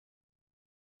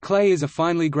Clay is a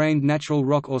finely grained natural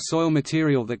rock or soil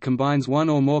material that combines one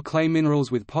or more clay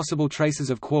minerals with possible traces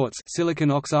of quartz,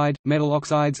 silicon oxide, metal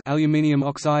oxides, aluminium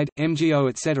oxide, MgO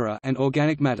etc. and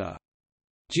organic matter.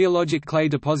 Geologic clay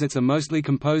deposits are mostly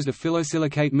composed of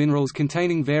phyllosilicate minerals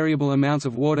containing variable amounts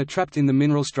of water trapped in the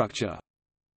mineral structure.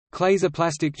 Clays are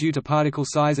plastic due to particle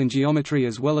size and geometry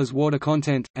as well as water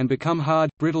content, and become hard,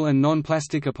 brittle and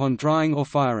non-plastic upon drying or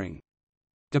firing.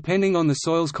 Depending on the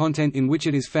soil's content in which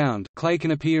it is found, clay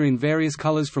can appear in various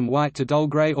colors from white to dull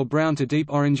gray or brown to deep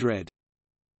orange-red.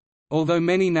 Although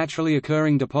many naturally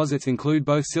occurring deposits include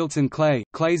both silts and clay,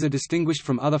 clays are distinguished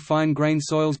from other fine-grained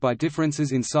soils by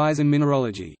differences in size and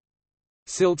mineralogy.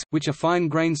 Silts, which are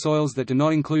fine-grained soils that do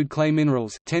not include clay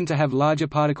minerals, tend to have larger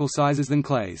particle sizes than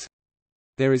clays.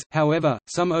 There is, however,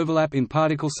 some overlap in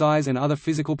particle size and other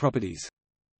physical properties.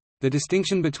 The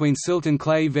distinction between silt and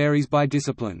clay varies by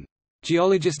discipline.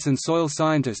 Geologists and soil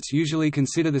scientists usually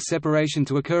consider the separation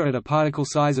to occur at a particle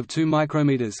size of 2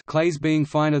 micrometers, clays being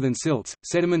finer than silts.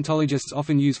 Sedimentologists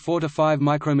often use 4 to 5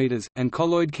 micrometers, and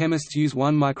colloid chemists use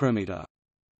 1 micrometer.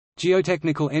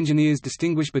 Geotechnical engineers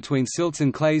distinguish between silts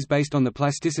and clays based on the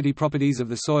plasticity properties of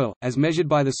the soil, as measured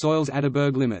by the soil's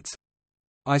Atterberg limits.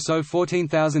 ISO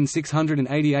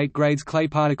 14688 grades clay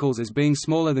particles as being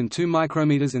smaller than 2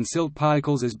 micrometers and silt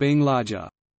particles as being larger.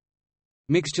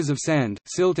 Mixtures of sand,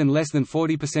 silt and less than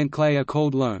 40% clay are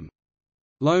called loam.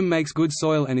 Loam makes good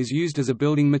soil and is used as a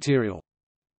building material.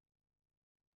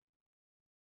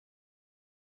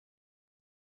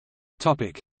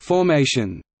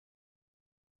 Formation.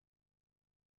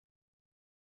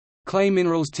 Clay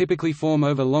minerals typically form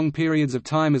over long periods of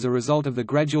time as a result of the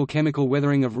gradual chemical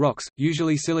weathering of rocks,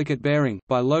 usually silicate-bearing,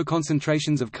 by low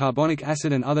concentrations of carbonic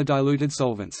acid and other diluted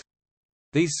solvents.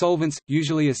 These solvents,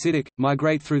 usually acidic,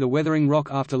 migrate through the weathering rock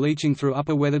after leaching through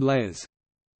upper weathered layers.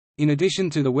 In addition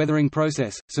to the weathering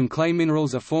process, some clay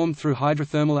minerals are formed through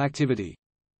hydrothermal activity.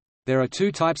 There are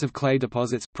two types of clay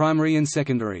deposits, primary and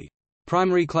secondary.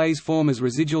 Primary clays form as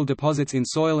residual deposits in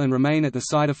soil and remain at the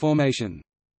site of formation.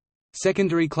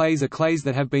 Secondary clays are clays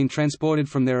that have been transported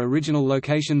from their original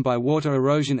location by water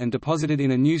erosion and deposited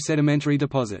in a new sedimentary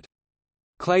deposit.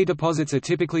 Clay deposits are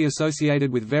typically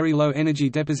associated with very low energy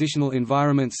depositional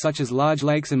environments such as large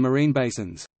lakes and marine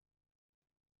basins.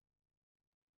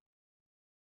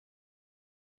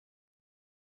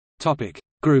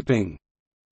 Grouping.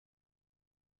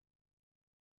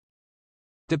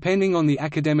 Depending on the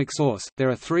academic source,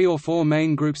 there are 3 or 4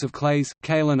 main groups of clays: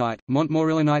 kaolinite,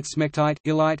 montmorillonite, smectite,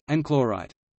 illite, and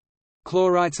chlorite.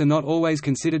 Chlorites are not always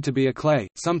considered to be a clay,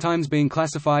 sometimes being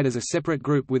classified as a separate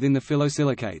group within the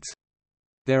phyllosilicates.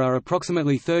 There are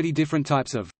approximately 30 different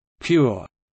types of pure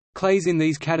clays in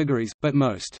these categories, but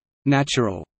most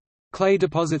natural clay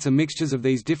deposits are mixtures of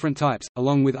these different types,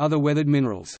 along with other weathered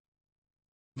minerals.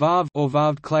 Varve or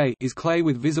varved clay is clay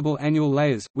with visible annual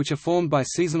layers, which are formed by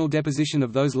seasonal deposition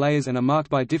of those layers and are marked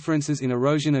by differences in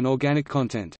erosion and organic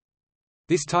content.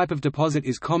 This type of deposit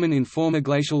is common in former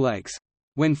glacial lakes.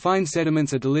 When fine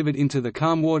sediments are delivered into the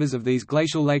calm waters of these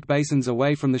glacial lake basins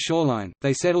away from the shoreline,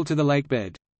 they settle to the lake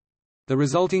bed. The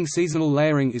resulting seasonal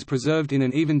layering is preserved in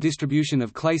an even distribution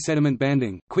of clay sediment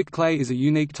banding. Quick clay is a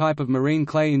unique type of marine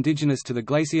clay indigenous to the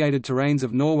glaciated terrains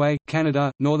of Norway,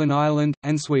 Canada, Northern Ireland,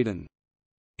 and Sweden.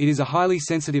 It is a highly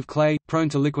sensitive clay, prone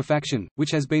to liquefaction,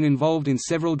 which has been involved in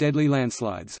several deadly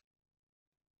landslides.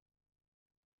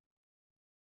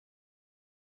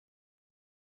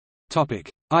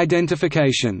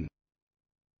 Identification.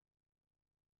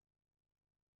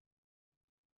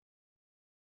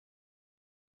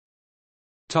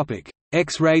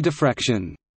 X-ray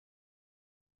diffraction.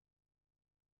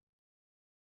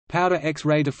 Powder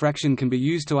X-ray diffraction can be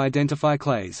used to identify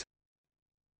clays.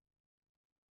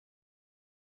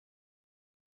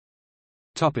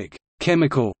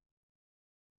 Chemical.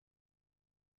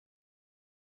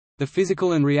 The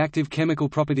physical and reactive chemical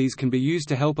properties can be used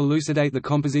to help elucidate the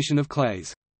composition of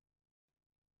clays.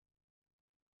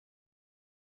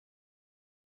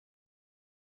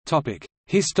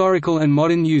 Historical and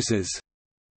modern uses.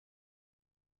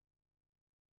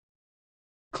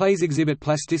 Clays exhibit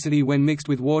plasticity when mixed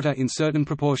with water in certain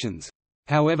proportions.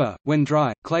 However, when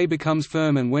dry, clay becomes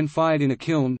firm, and when fired in a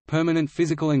kiln, permanent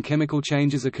physical and chemical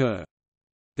changes occur.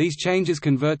 These changes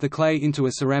convert the clay into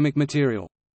a ceramic material.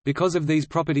 Because of these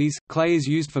properties, clay is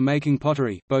used for making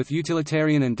pottery, both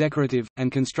utilitarian and decorative, and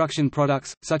construction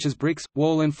products, such as bricks,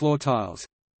 wall and floor tiles.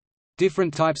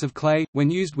 Different types of clay,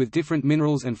 when used with different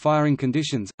minerals and firing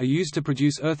conditions, are used to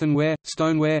produce earthenware,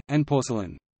 stoneware, and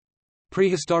porcelain.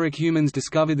 Prehistoric humans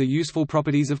discovered the useful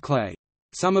properties of clay.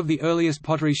 Some of the earliest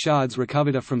pottery shards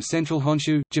recovered are from central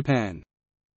Honshu, Japan.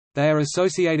 They are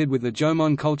associated with the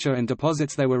Jomon culture, and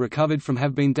deposits they were recovered from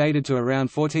have been dated to around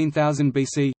 14,000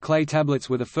 BC. Clay tablets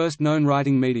were the first known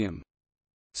writing medium.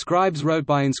 Scribes wrote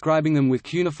by inscribing them with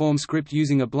cuneiform script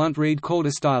using a blunt reed called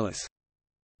a stylus.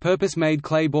 Purpose-made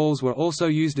clay balls were also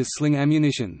used as sling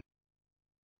ammunition.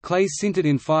 Clays sintered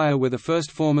in fire were the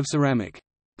first form of ceramic.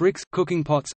 Bricks, cooking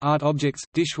pots, art objects,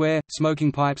 dishware,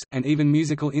 smoking pipes, and even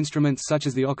musical instruments such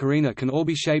as the ocarina can all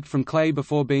be shaped from clay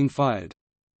before being fired.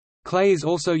 Clay is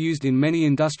also used in many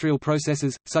industrial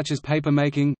processes, such as paper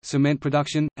making, cement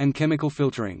production, and chemical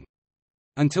filtering.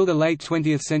 Until the late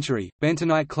 20th century,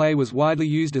 bentonite clay was widely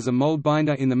used as a mold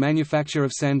binder in the manufacture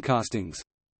of sand castings.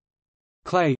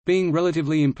 Clay, being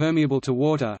relatively impermeable to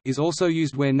water, is also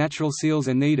used where natural seals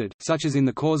are needed, such as in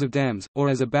the cores of dams, or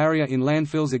as a barrier in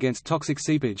landfills against toxic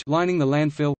seepage lining the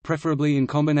landfill, preferably in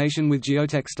combination with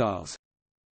geotextiles.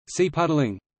 See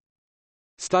puddling.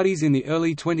 Studies in the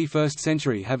early 21st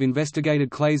century have investigated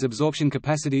clay's absorption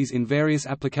capacities in various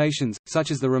applications,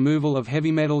 such as the removal of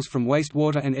heavy metals from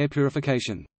wastewater and air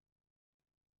purification.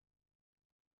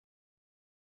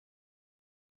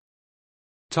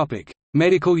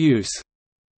 Medical use.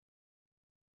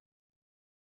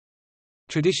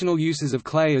 Traditional uses of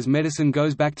clay as medicine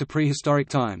goes back to prehistoric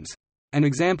times. An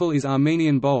example is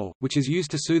Armenian bole, which is used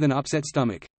to soothe an upset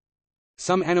stomach.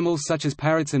 Some animals such as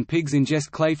parrots and pigs ingest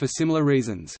clay for similar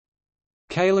reasons.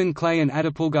 Kaolin clay and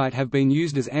adipulgite have been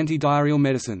used as anti-diarrheal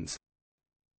medicines.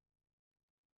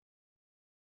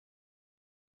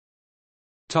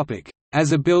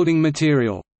 As a building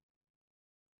material.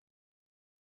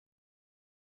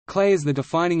 Clay as the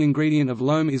defining ingredient of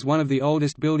loam is one of the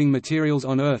oldest building materials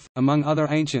on Earth, among other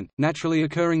ancient, naturally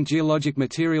occurring geologic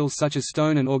materials such as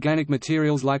stone and organic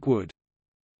materials like wood.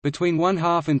 Between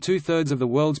 1/2 and 2/3 of the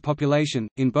world's population,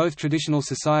 in both traditional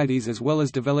societies as well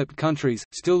as developed countries,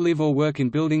 still live or work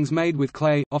in buildings made with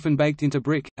clay, often baked into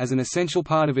brick, as an essential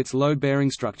part of its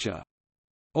load-bearing structure.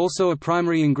 Also a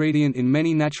primary ingredient in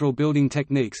many natural building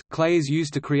techniques, clay is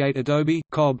used to create adobe,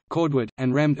 cob, cordwood,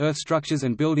 and rammed earth structures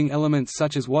and building elements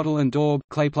such as wattle and daub,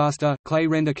 clay plaster, clay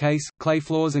render case, clay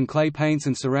floors and clay paints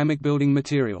and ceramic building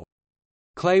material.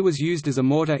 Clay was used as a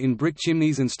mortar in brick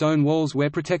chimneys and stone walls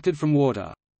where protected from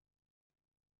water.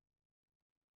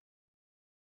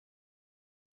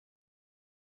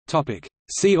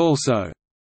 See also.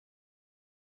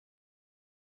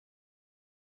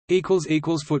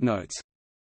 Footnotes